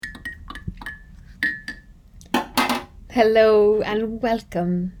Hello and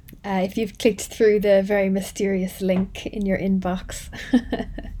welcome. If you've clicked through the very mysterious link in your inbox,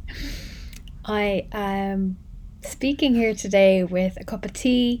 I am speaking here today with a cup of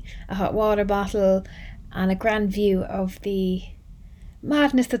tea, a hot water bottle, and a grand view of the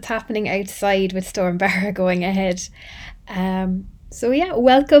madness that's happening outside with Storm Barra going ahead.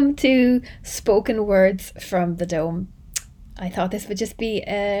 Welcome to Spoken Words from the Dome. I thought this would just be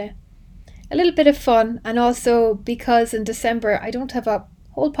a little bit of fun, and also because in December I don't have a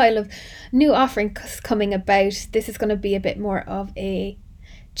whole pile of new offerings coming about. This is going to be a bit more of a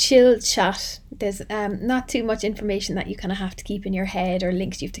chill chat. There's not too much information that you kind of have to keep in your head or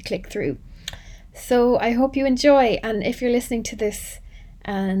links you have to click through. So I hope you enjoy, and if you're listening to this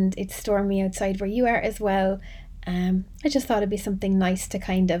and it's stormy outside where you are as well, I just thought it'd be something nice to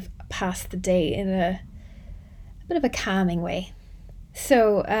kind of pass the day in a bit of a calming way.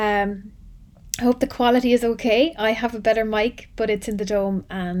 So I hope the quality is okay. I have a better mic, but it's in the dome,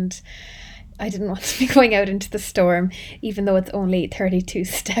 and I didn't want to be going out into the storm, even though it's only 32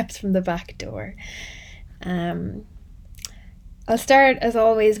 steps from the back door. Um, I'll start, as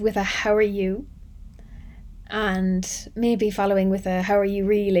always, with a how are you? And maybe following with a how are you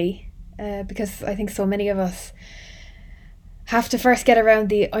really? Because I think so many of us have to first get around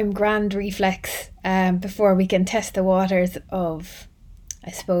the I'm grand reflex before we can test the waters of, I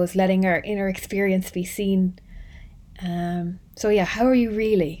suppose, letting our inner experience be seen. How are you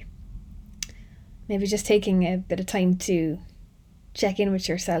really? Maybe just taking a bit of time to check in with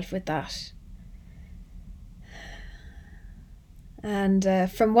yourself with that.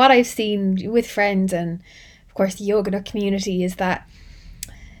 And from what I've seen with friends and, of course, the yoga nut community, is that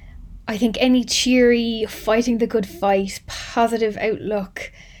I think any cheery, fighting the good fight, positive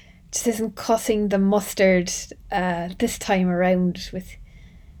outlook just isn't cutting the mustard this time around with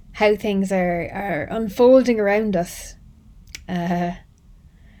how things are unfolding around us. I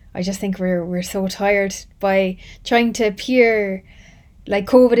just think we're so tired by trying to appear like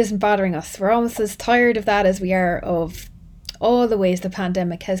COVID isn't bothering us. We're almost as tired of that as we are of all the ways the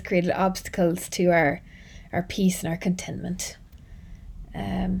pandemic has created obstacles to our peace and our contentment.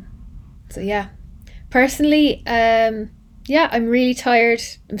 Um, Personally, I'm really tired.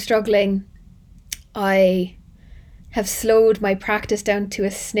 I'm struggling. I have slowed my practice down to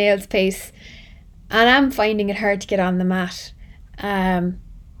a snail's pace, and I'm finding it hard to get on the mat,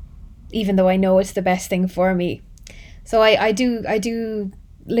 even though I know it's the best thing for me. So I do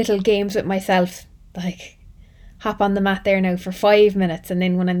little games with myself, like hop on the mat there now for 5 minutes, and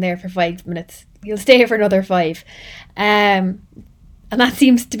then when I'm there for 5 minutes, you'll stay for another five. Um, and that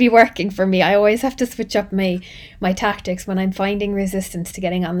seems to be working for me. I always have to switch up my tactics when I'm finding resistance to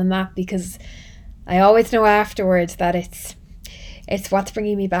getting on the mat, because I always know afterwards that it's what's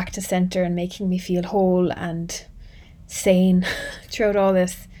bringing me back to center and making me feel whole and sane throughout all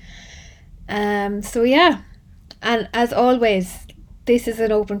this. And as always, this is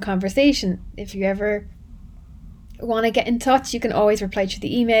an open conversation. If you ever want to get in touch, you can always reply to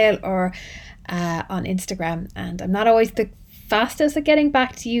the email or on Instagram. And I'm not always the fastest at getting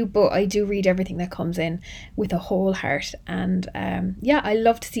back to you, but I do read everything that comes in with a whole heart. And I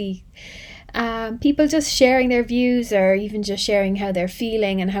love to see people just sharing their views, or even just sharing how they're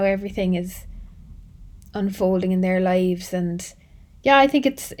feeling and how everything is unfolding in their lives. And yeah, I think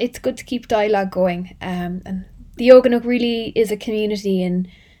it's good to keep dialogue going. And the Yoga Nook really is a community in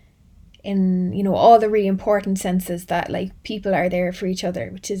all the really important senses, that like people are there for each other,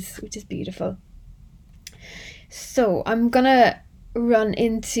 which is beautiful. So I'm gonna run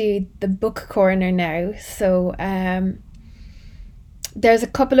into the book corner now. So there's a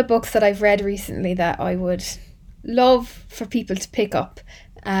couple of books that I've read recently that I would love for people to pick up.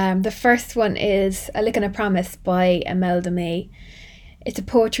 The first one is A Lick and a Promise by Imelda May. It's a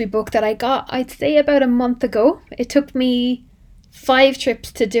poetry book that I got, I'd say, about a month ago. It took me 5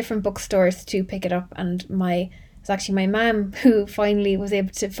 trips to different bookstores to pick it up, and it's actually my mum who finally was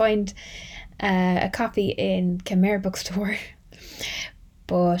able to find a copy in Kenmare bookstore.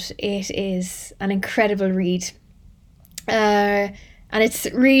 But it is an incredible read. And it's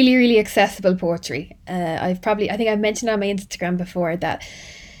really, really accessible poetry. I think I've mentioned on my Instagram before that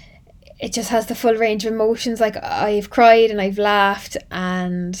it just has the full range of emotions. Like, I've cried and I've laughed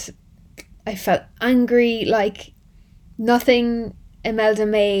and I felt angry. Like, nothing Imelda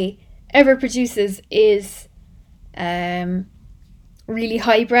May ever produces is really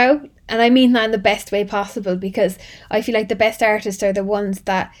highbrow. And I mean that in the best way possible, because I feel like the best artists are the ones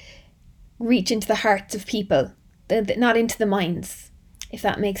that reach into the hearts of people, not into the minds, if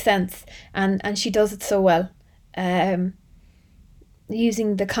that makes sense. And she does it so well,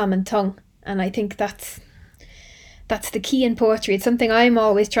 using the common tongue. And I think that's that's the key in poetry. It's something I'm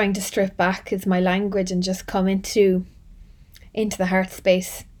always trying to strip back, is my language, and just come into the heart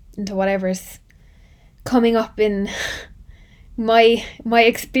space, into whatever's coming up in my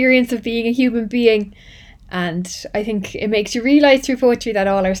experience of being a human being. And I think it makes you realise through poetry that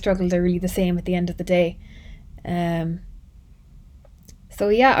all our struggles are really the same at the end of the day. So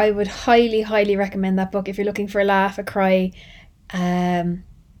yeah, I would highly recommend that book if you're looking for a laugh, a cry, a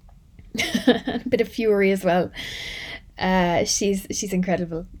bit of fury as well. She's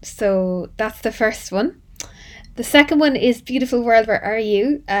incredible. So that's the first one. The second one is Beautiful World, Where Are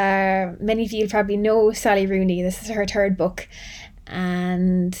You? Many of you probably know Sally Rooney. This is her third book,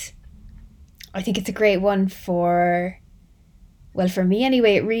 and I think it's a great one for me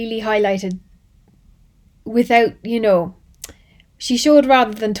anyway. It really highlighted, without, she showed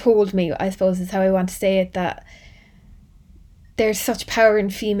rather than told me, I suppose is how I want to say it, that there's such power in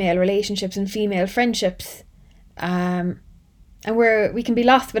female relationships and female friendships, and we can be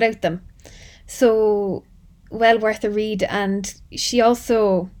lost without them. So well worth a read. And she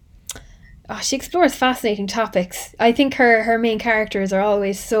also she explores fascinating topics. I think her main characters are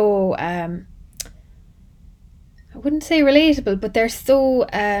always so I wouldn't say relatable, but they're so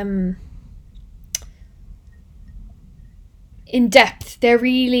in depth. They're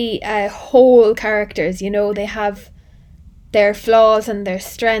really whole characters. They have their flaws and their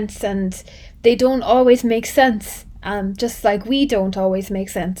strengths, and they don't always make sense, just like we don't always make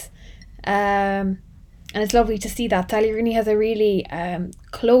sense. And it's lovely to see that. Sally Rooney has a really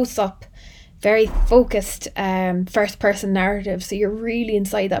close-up, very focused first person narrative, so you're really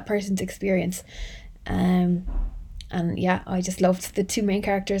inside that person's experience. And yeah, I just loved the two main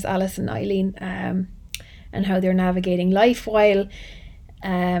characters, Alice and Eileen, and how they're navigating life while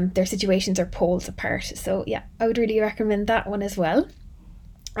their situations are poles apart. So yeah, I would really recommend that one as well.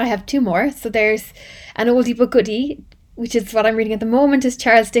 I have two more. So there's an oldie but goodie, which is what I'm reading at the moment, is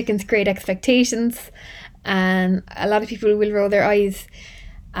Charles Dickens' Great Expectations. And a lot of people will roll their eyes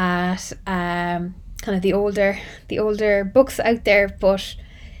at kind of the older books out there, but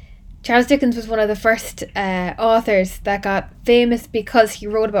Charles Dickens was one of the first authors that got famous because he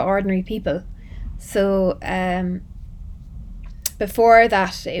wrote about ordinary people. So before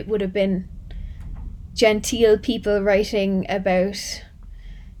that, it would have been genteel people writing about,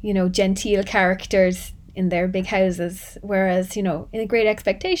 genteel characters in their big houses. Whereas, in The Great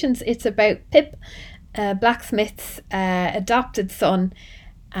Expectations, it's about Pip, blacksmith's adopted son,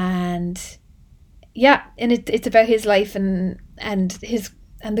 and it's about his life and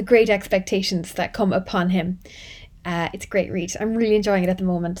the great expectations that come upon him. It's a great read. I'm really enjoying it at the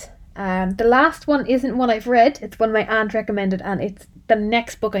moment. The last one isn't one I've read. It's one my aunt recommended, and it's the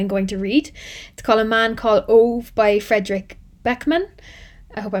next book I'm going to read. It's called A Man Called Ove by Frederick Beckman.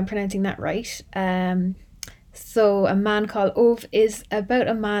 I hope I'm pronouncing that right. So A Man Called Ove is about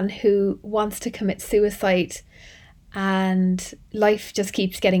a man who wants to commit suicide, and life just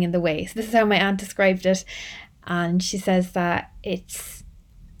keeps getting in the way. So this is how my aunt described it, and she says that it's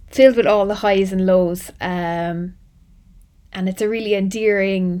filled with all the highs and lows, and it's a really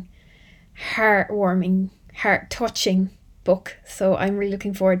endearing, heartwarming, heart-touching book. So I'm really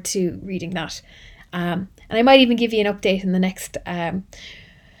looking forward to reading that, and I might even give you an update in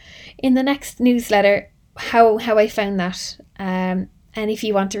the next newsletter how I found that, and if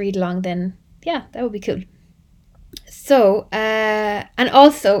you want to read along, then yeah, that would be cool. So and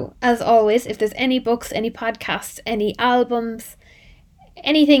also, as always, if there's any books, any podcasts, any albums,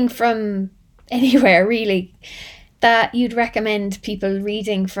 anything from anywhere really that you'd recommend people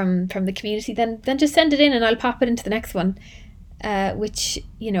reading from the community, then just send it in and I'll pop it into the next one, which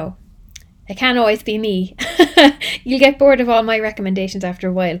it can't always be me. You'll get bored of all my recommendations after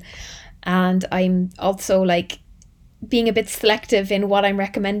a while, and I'm also being a bit selective in what I'm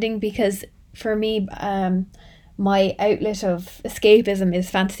recommending, because for me my outlet of escapism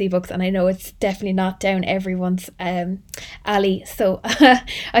is fantasy books, and I know it's definitely not down everyone's alley. So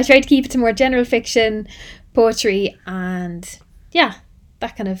I try to keep it to more general fiction, poetry, and yeah,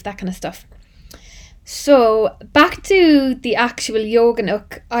 that kind of stuff. So back to the actual Yoga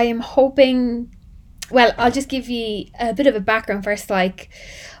Nook. I am hoping, well, I'll just give you a bit of a background first. I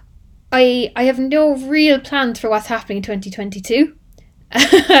have no real plans for what's happening in 2022.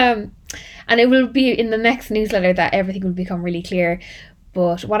 And it will be in the next newsletter that everything will become really clear.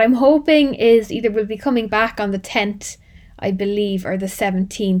 But what I'm hoping is either we'll be coming back on the 10th, I believe, or the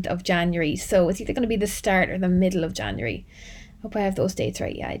 17th of January. So it's either going to be the start or the middle of January. Hope I have those dates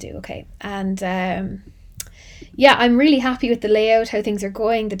right. Yeah, I do. Okay. And yeah, I'm really happy with the layout, how things are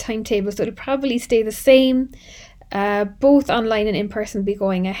going, the timetable. So it'll probably stay the same. Both online and in person will be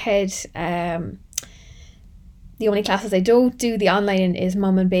going ahead. The only classes I don't do the online in is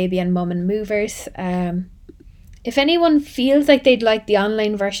Mum and Baby and Mum and Movers. If anyone feels like they'd like the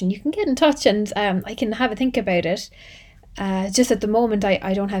online version, you can get in touch and I can have a think about it. Just at the moment,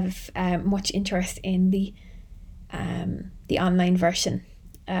 I don't have much interest in the online version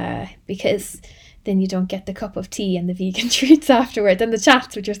because then you don't get the cup of tea and the vegan treats afterwards and the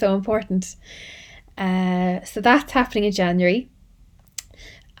chats, which are so important. So that's happening in January.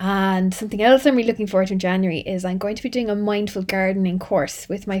 And something else I'm really looking forward to in January is I'm going to be doing a mindful gardening course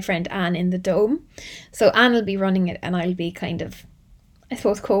with my friend Anne in the Dome. So Anne will be running it and I'll be kind of, I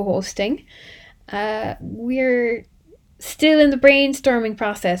suppose, co-hosting. We're still in the brainstorming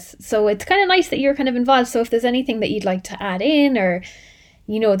process, so it's kind of nice that you're kind of involved. So if there's anything that you'd like to add in, or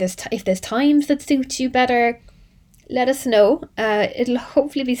if there's times that suit you better, let us know. It'll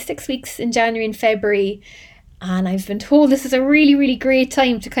hopefully be 6 weeks in January and February. And I've been told this is a really, really great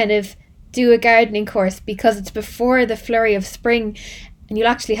time to kind of do a gardening course because it's before the flurry of spring and you'll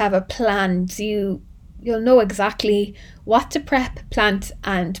actually have a plan. So you'll know exactly what to prep, plant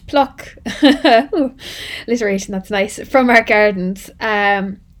and pluck. Alliteration, that's nice, from our gardens.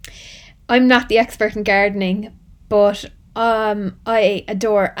 I'm not the expert in gardening, but I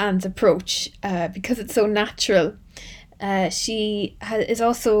adore Anne's approach because it's so natural. She is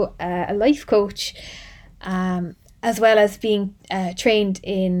also a life coach, as well as being trained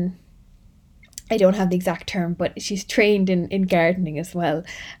in, I don't have the exact term, but she's trained in gardening as well.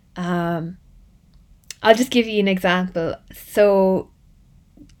 I'll just give you an example. So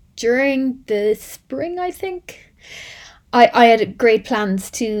during the spring, I think, I had great plans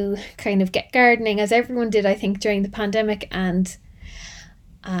to kind of get gardening, as everyone did, I think, during the pandemic. And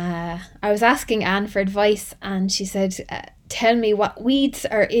I was asking Anne for advice and she said, tell me what weeds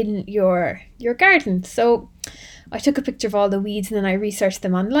are in your garden. So I took a picture of all the weeds and then I researched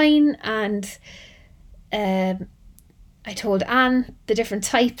them online, and I told Anne the different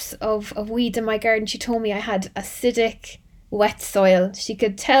types of weeds in my garden. She told me I had acidic, wet soil. She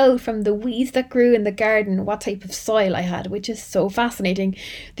could tell from the weeds that grew in the garden what type of soil I had, which is so fascinating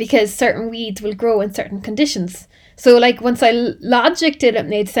because certain weeds will grow in certain conditions. So like once I logicked it, it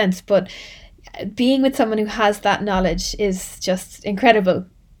made sense, but being with someone who has that knowledge is just incredible.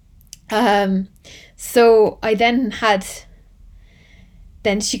 So I then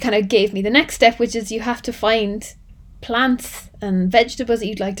she kind of gave me the next step, which is you have to find plants and vegetables that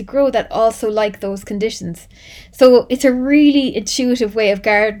you'd like to grow that also like those conditions. So it's a really intuitive way of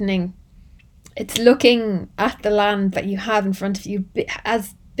gardening. It's looking at the land that you have in front of you,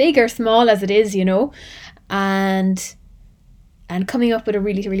 as big or small as it is, and coming up with a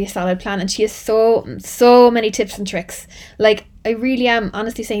really, really solid plan. And she has so many tips and tricks. Like, I really am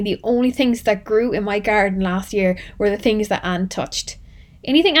honestly saying the only things that grew in my garden last year were the things that Anne touched.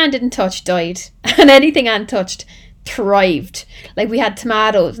 Anything Anne didn't touch died, and anything Anne touched thrived. Like, we had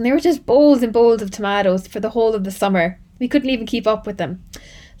tomatoes and they were just bowls and bowls of tomatoes for the whole of the summer. We couldn't even keep up with them.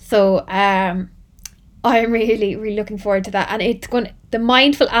 So I'm really, really looking forward to that. And the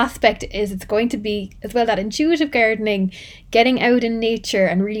mindful aspect is it's going to be as well that intuitive gardening, getting out in nature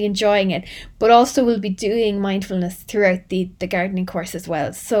and really enjoying it, but also we'll be doing mindfulness throughout the gardening course as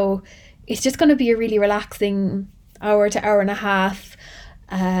well. So it's just going to be a really relaxing hour to hour and a half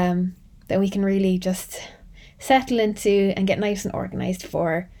that we can really just settle into and get nice and organised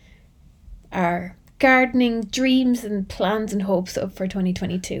for our gardening dreams and plans and hopes up for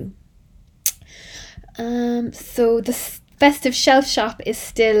 2022. So the festive shelf shop is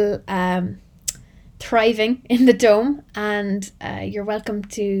still thriving in the Dome, and you're welcome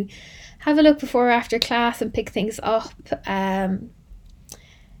to have a look before or after class and pick things up. And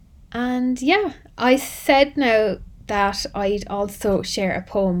yeah, I said now that I'd also share a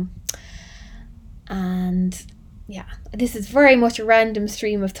poem, and yeah, this is very much a random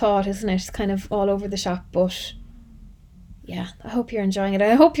stream of thought, isn't it? It's kind of all over the shop, but yeah, I hope you're enjoying it.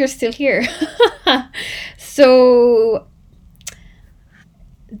 I hope you're still here. So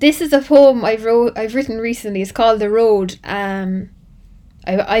this is a poem I've written recently. It's called The Road.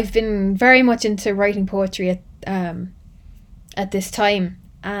 I've been very much into writing poetry at this time,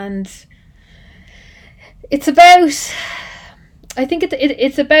 and it's about, I think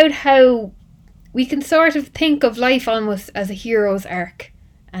it's about how we can sort of think of life almost as a hero's arc,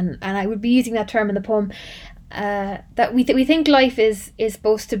 and I would be using that term in the poem. That we think life is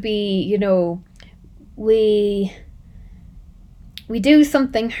supposed to be, we do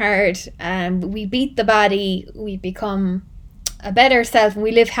something hard and we beat the body, we become a better self, and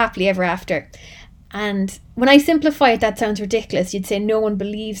we live happily ever after. And when I simplify it, that sounds ridiculous. You'd say no one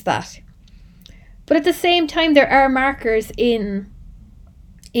believes that. But at the same time, there are markers in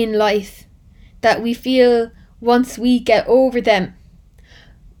life that we feel once we get over them,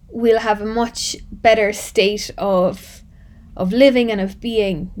 we'll have a much better state of living and of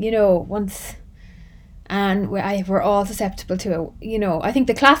being, once. And we're all susceptible to it. I think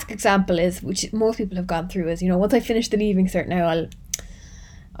the classic example is, which most people have gone through, is, once I finish the Leaving Cert now,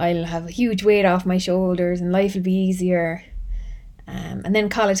 I'll have a huge weight off my shoulders and life will be easier. And then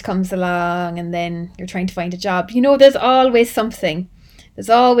college comes along, and then you're trying to find a job. There's always something. There's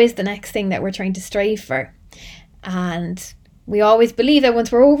always the next thing that we're trying to strive for. And we always believe that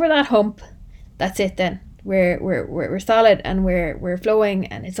once we're over that hump, that's it then. We're solid and we're flowing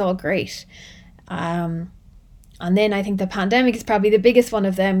and it's all great. And then I think the pandemic is probably the biggest one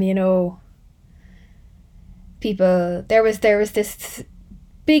of them. People, there was this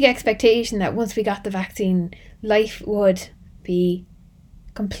big expectation that once we got the vaccine, life would be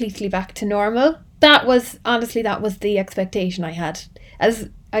completely back to normal. That was the expectation I had. As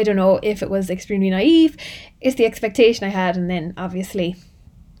I don't know if it was extremely naive, it's the expectation I had, and then obviously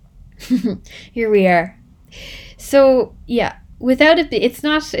here we are. So yeah, without it, it's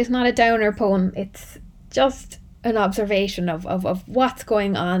not a downer poem. It's just an observation of what's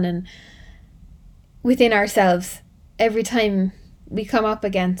going on and within ourselves every time we come up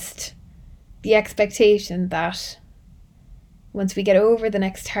against the expectation that once we get over the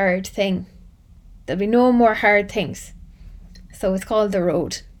next hard thing, there'll be no more hard things. So it's called The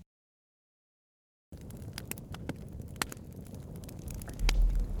Road.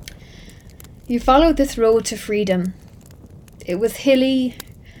 You followed this road to freedom. It was hilly,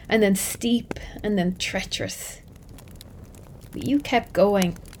 and then steep, and then treacherous. But you kept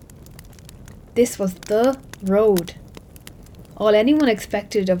going. This was the road. All anyone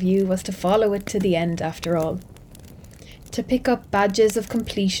expected of you was to follow it to the end, after all. To pick up badges of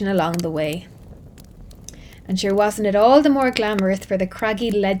completion along the way. And sure, wasn't it all the more glamorous for the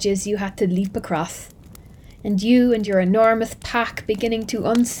craggy ledges you had to leap across? And you and your enormous pack beginning to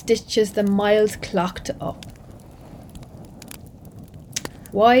unstitch as the miles clocked up.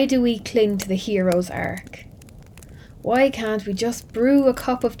 Why do we cling to the hero's arc? Why can't we just brew a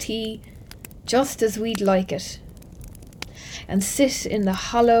cup of tea just as we'd like it? And sit in the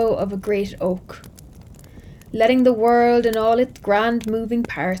hollow of a great oak, letting the world and all its grand moving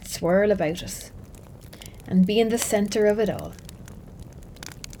parts swirl about us, and be in the centre of it all.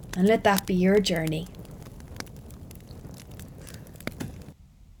 And let that be your journey.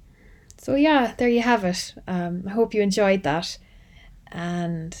 So yeah, there you have it. I hope you enjoyed that.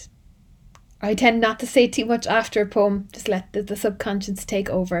 And I tend not to say too much after a poem, just let the subconscious take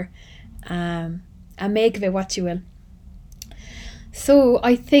over, and make of it what you will. So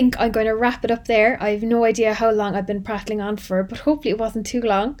I think I'm going to wrap it up there. I have no idea how long I've been prattling on for, but hopefully it wasn't too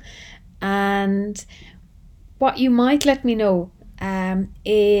long. And what you might let me know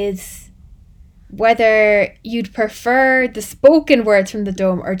is whether you'd prefer the spoken words from the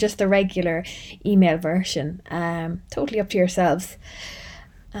Dome or just the regular email version. Totally up to yourselves.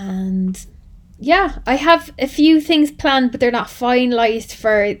 And yeah, I have a few things planned, but they're not finalised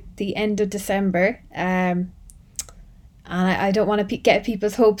for the end of December. And I don't want to get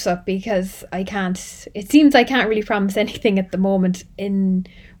people's hopes up because it seems I can't really promise anything at the moment in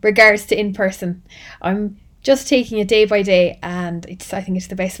regards to in-person. I'm just taking it day by day, and I think it's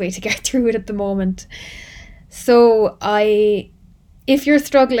the best way to get through it at the moment. So if you're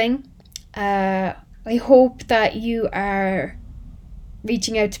struggling, I hope that you are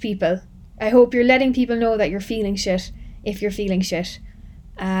reaching out to people. I hope you're letting people know that you're feeling shit, if you're feeling shit.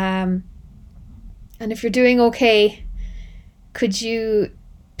 And if you're doing okay, could you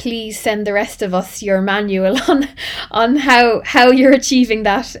please send the rest of us your manual on how you're achieving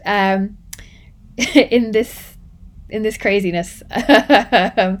that in this craziness.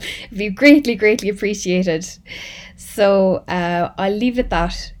 It'd be greatly appreciated. So I'll leave it at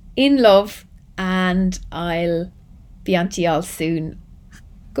that. In love, and I'll be on to y'all soon.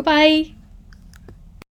 Goodbye.